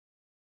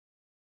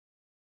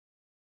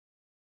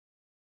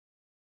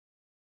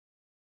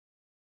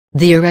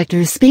The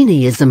erector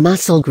spinae is a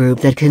muscle group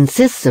that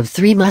consists of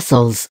three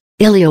muscles: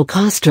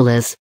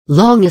 iliocostalis,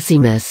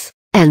 longissimus,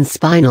 and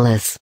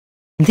spinalis.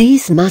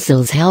 These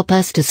muscles help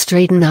us to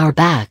straighten our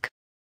back.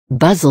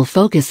 Buzzle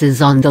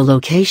focuses on the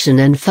location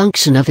and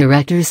function of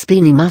erector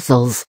spinae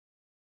muscles.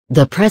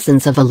 The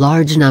presence of a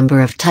large number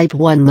of type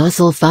 1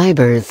 muscle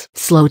fibers,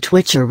 slow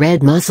twitch or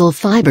red muscle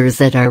fibers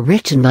that are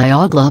rich in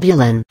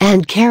myoglobulin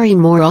and carry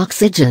more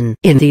oxygen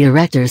in the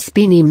erector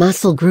spinae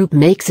muscle group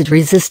makes it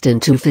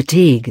resistant to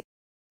fatigue.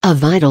 A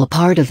vital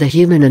part of the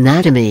human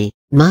anatomy,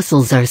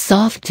 muscles are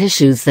soft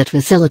tissues that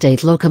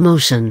facilitate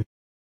locomotion.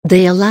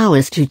 They allow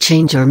us to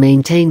change or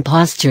maintain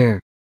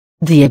posture.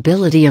 The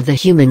ability of the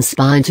human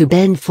spine to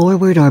bend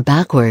forward or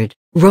backward,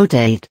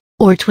 rotate,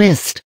 or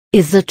twist,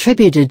 is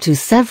attributed to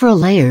several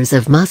layers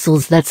of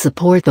muscles that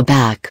support the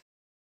back.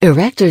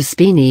 Erector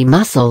spinae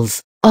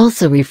muscles,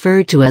 also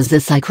referred to as the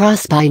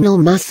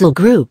sacrospinal muscle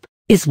group,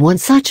 is one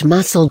such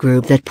muscle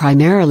group that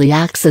primarily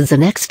acts as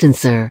an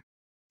extensor.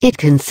 It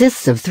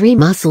consists of three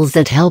muscles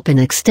that help in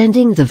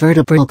extending the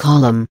vertebral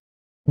column.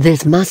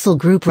 This muscle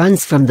group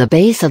runs from the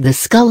base of the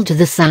skull to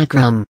the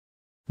sacrum.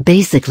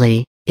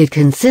 Basically, it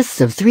consists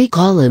of three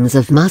columns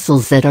of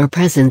muscles that are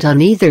present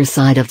on either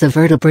side of the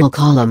vertebral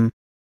column.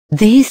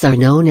 These are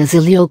known as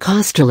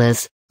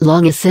iliocostalis,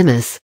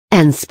 longissimus,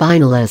 and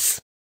spinalis.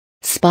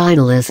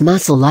 Spinalis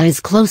muscle lies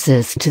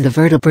closest to the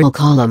vertebral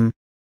column.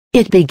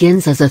 It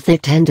begins as a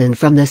thick tendon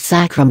from the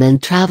sacrum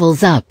and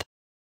travels up.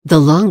 The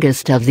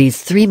longest of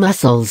these three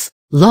muscles,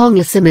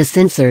 longissimus,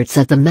 inserts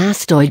at the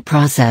mastoid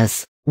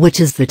process, which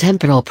is the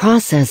temporal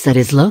process that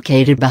is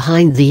located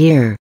behind the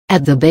ear,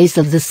 at the base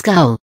of the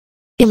skull.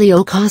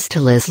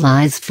 Iliocostalis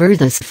lies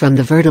furthest from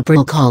the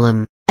vertebral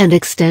column, and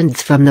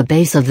extends from the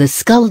base of the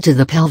skull to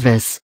the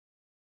pelvis.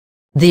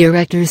 The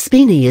erector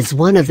spinae is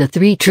one of the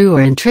three true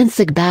or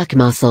intrinsic back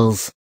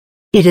muscles.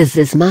 It is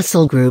this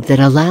muscle group that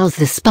allows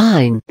the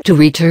spine to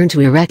return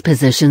to erect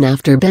position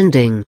after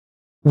bending.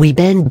 We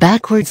bend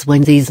backwards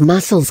when these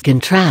muscles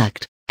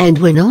contract, and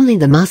when only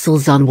the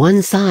muscles on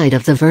one side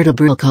of the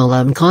vertebral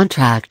column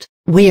contract,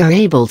 we are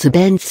able to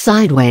bend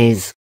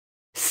sideways.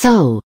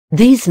 So,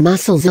 these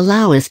muscles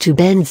allow us to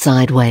bend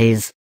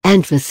sideways,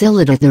 and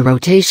facilitate the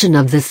rotation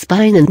of the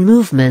spine and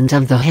movement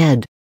of the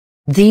head.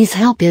 These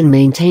help in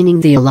maintaining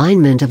the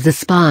alignment of the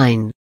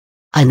spine.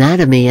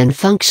 Anatomy and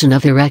function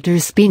of erector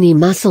spinae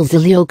muscles.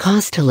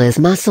 Iliocostalis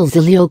muscles.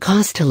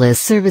 Iliocostalis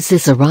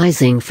surfaces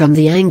arising from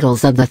the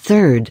angles of the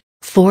third,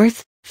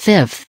 fourth,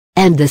 fifth,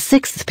 and the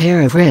sixth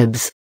pair of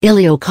ribs.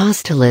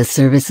 Iliocostalis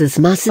surfaces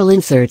muscle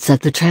inserts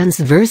at the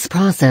transverse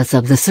process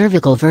of the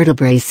cervical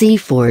vertebrae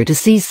C4 to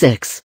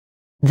C6.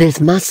 This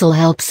muscle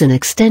helps in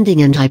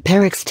extending and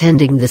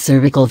hyperextending the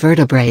cervical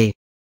vertebrae.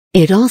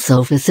 It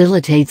also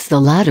facilitates the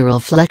lateral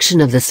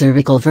flexion of the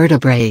cervical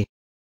vertebrae.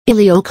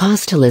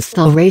 Iliocostalis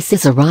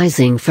thoracis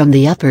arising from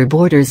the upper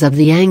borders of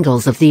the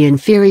angles of the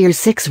inferior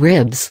 6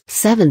 ribs,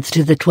 7th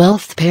to the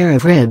 12th pair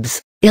of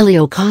ribs.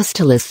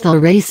 Iliocostalis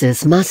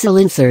thoracis muscle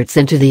inserts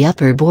into the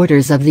upper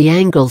borders of the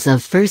angles of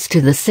 1st to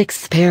the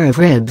 6th pair of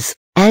ribs,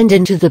 and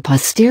into the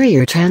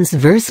posterior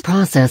transverse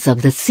process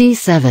of the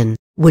C7,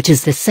 which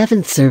is the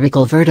 7th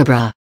cervical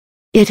vertebra.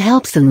 It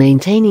helps in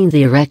maintaining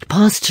the erect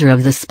posture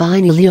of the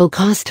spine.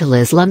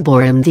 Iliocostalis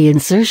lumborum. The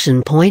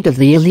insertion point of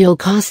the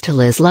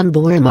iliocostalis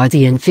lumborum are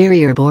the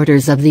inferior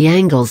borders of the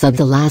angles of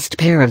the last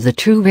pair of the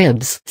true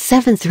ribs,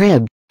 7th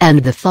rib,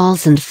 and the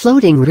false and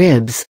floating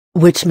ribs,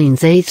 which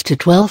means 8th to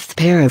 12th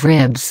pair of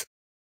ribs.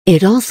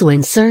 It also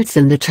inserts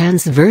in the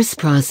transverse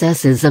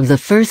processes of the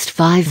first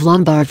 5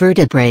 lumbar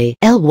vertebrae,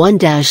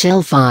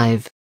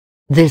 L1-L5.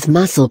 This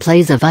muscle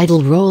plays a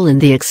vital role in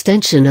the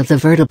extension of the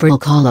vertebral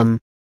column.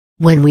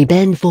 When we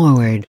bend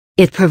forward,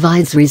 it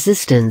provides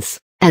resistance,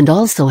 and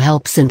also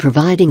helps in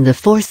providing the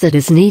force that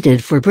is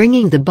needed for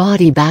bringing the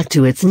body back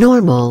to its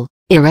normal,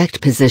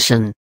 erect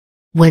position.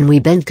 When we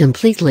bend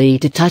completely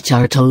to touch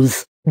our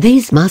toes,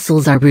 these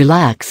muscles are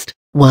relaxed,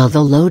 while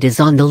the load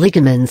is on the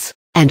ligaments,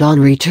 and on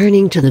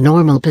returning to the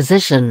normal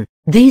position,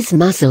 these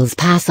muscles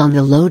pass on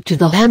the load to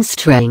the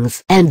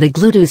hamstrings and the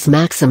gluteus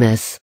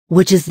maximus,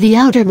 which is the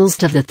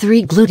outermost of the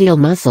 3 gluteal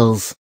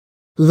muscles.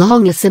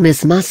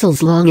 Longissimus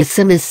muscles.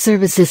 Longissimus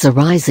surfaces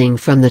arising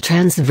from the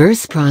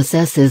transverse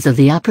processes of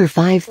the upper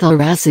 5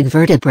 thoracic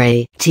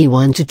vertebrae,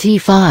 T1 to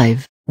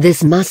T5.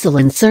 This muscle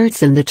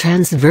inserts in the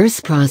transverse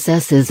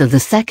processes of the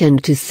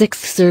 2nd to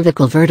 6th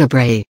cervical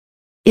vertebrae.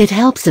 It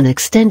helps in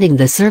extending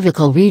the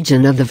cervical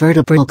region of the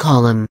vertebral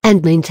column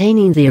and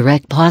maintaining the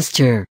erect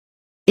posture.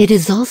 It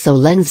is also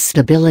lends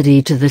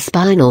stability to the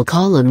spinal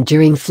column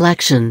during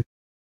flexion.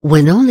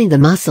 When only the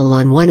muscle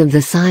on one of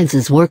the sides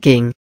is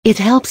working, it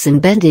helps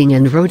in bending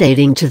and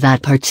rotating to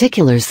that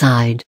particular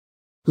side.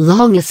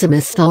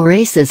 Longissimus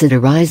thoracis. It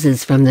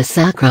arises from the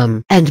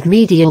sacrum and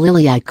medial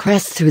iliac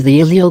crest through the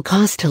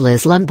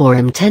iliocostalis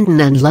lumborum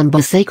tendon and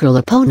lumbosacral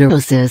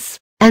aponeurosis,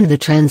 and the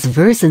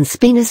transverse and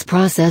spinous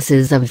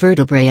processes of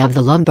vertebrae of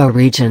the lumbar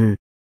region.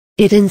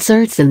 It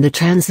inserts in the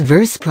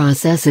transverse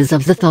processes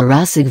of the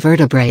thoracic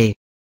vertebrae.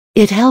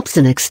 It helps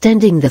in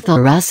extending the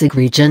thoracic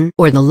region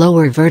or the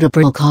lower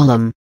vertebral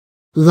column.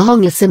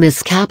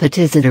 Longissimus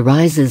capitis. It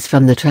arises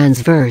from the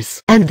transverse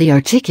and the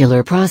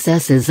articular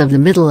processes of the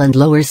middle and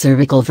lower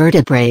cervical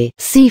vertebrae,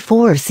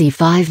 C4,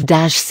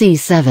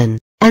 C5-C7,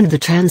 and the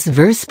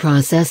transverse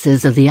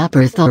processes of the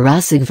upper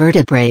thoracic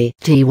vertebrae,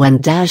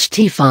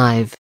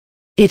 T1-T5.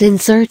 It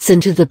inserts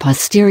into the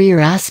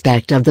posterior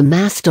aspect of the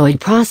mastoid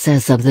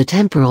process of the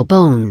temporal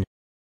bone.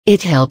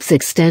 It helps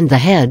extend the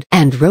head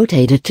and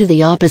rotate it to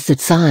the opposite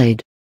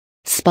side.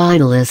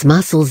 Spinalis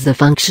muscles. The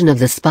function of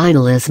the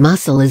spinalis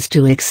muscle is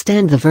to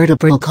extend the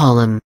vertebral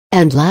column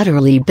and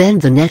laterally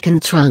bend the neck and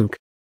trunk.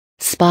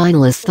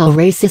 Spinalis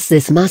thoracis.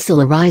 This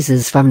muscle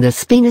arises from the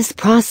spinous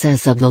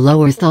process of the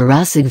lower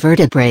thoracic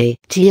vertebrae,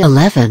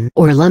 T11,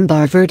 or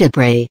lumbar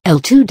vertebrae,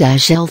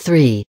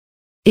 L2-L3.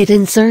 It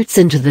inserts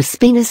into the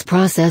spinous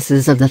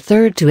processes of the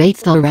 3rd to 8th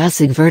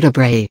thoracic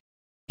vertebrae.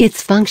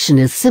 Its function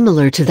is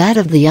similar to that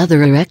of the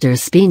other erector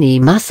spinae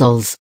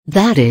muscles,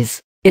 that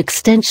is,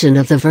 extension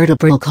of the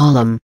vertebral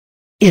column.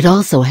 It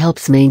also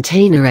helps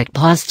maintain erect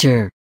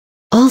posture.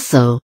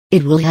 Also,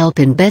 it will help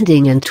in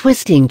bending and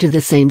twisting to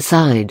the same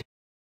side.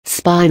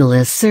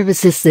 Spinalis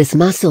cervicis. This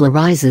muscle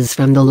arises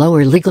from the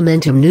lower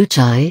ligamentum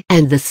nuchae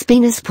and the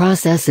spinous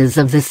processes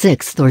of the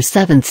 6th or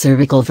 7th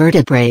cervical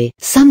vertebrae,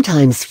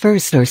 sometimes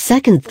 1st or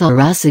 2nd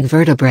thoracic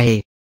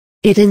vertebrae.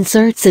 It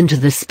inserts into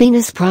the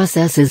spinous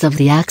processes of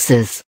the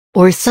axis,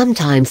 or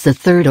sometimes the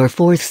 3rd or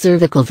 4th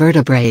cervical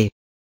vertebrae.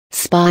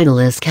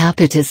 Spinalis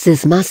capitis.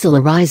 This muscle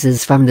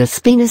arises from the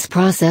spinous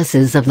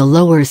processes of the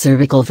lower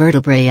cervical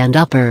vertebrae and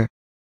upper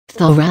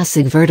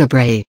thoracic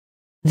vertebrae.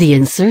 The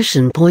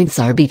insertion points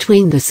are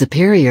between the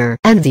superior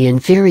and the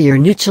inferior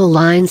nuchal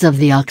lines of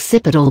the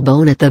occipital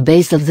bone at the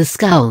base of the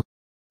skull.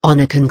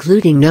 On a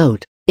concluding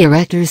note,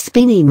 erector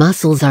spinae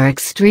muscles are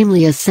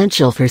extremely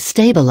essential for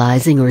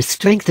stabilizing or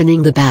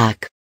strengthening the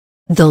back.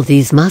 Though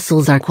these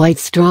muscles are quite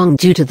strong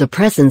due to the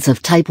presence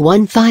of type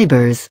 1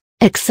 fibers,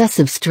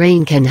 excessive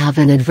strain can have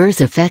an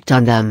adverse effect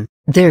on them,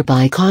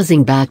 thereby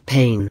causing back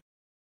pain.